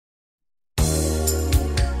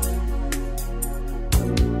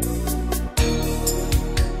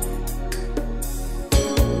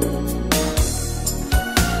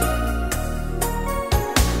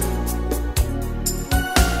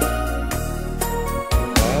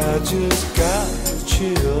just got the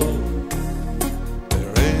chill.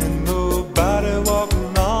 There ain't nobody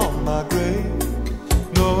walking on my grave.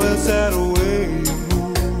 No, it's that way you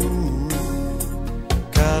move,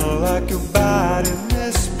 kinda like your body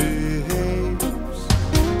misbehaves.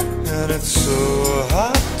 And it's so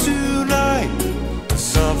hot tonight,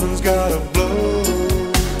 something's gotta blow.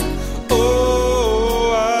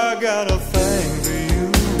 Oh, I got a thing for you.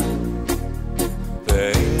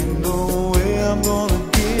 There ain't no way I'm gonna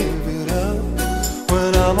give it up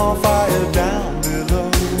when I'm on fire down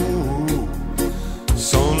below.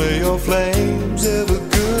 It's only your flames ever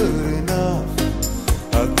good enough.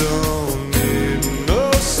 I don't need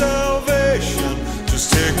no salvation, just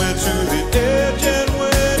take me to the edge, and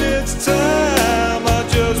when it's time, I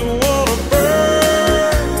just wanna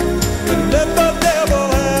burn and let the devil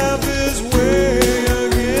have his way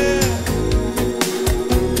again.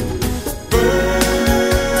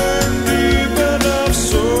 Burn deep enough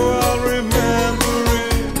so I'll remember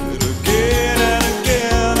it again and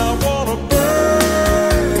again. I wanna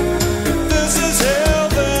burn. If this is hell,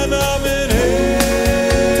 then I'm in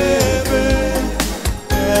heaven,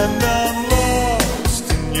 and I'm lost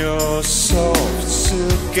in your soft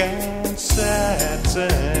silk and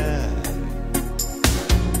satin.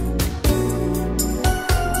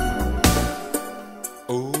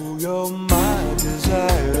 Oh, you're my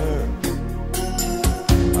desire.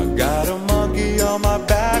 I got a monkey on my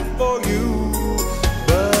back for you,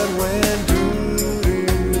 but when good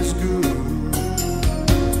is good,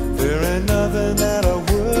 there ain't nothing that I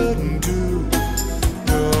wouldn't do.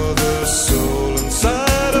 You're the soul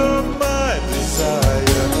inside of my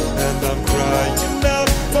desire, and I'm crying out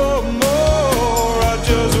for more. I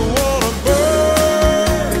just wanna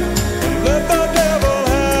burn and let the devil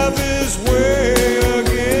have his way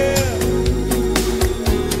again.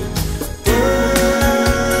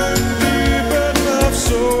 Burn deep enough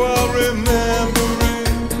so I'll remember it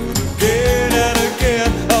again and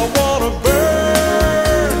again. I wanna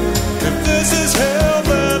burn. If this is hell,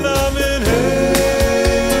 then I'm in heaven,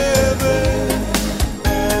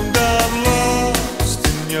 and I'm lost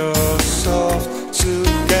in your soft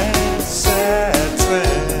silk and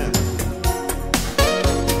satin.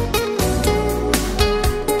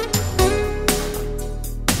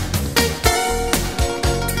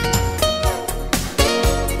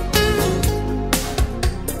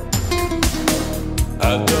 I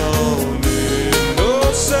don't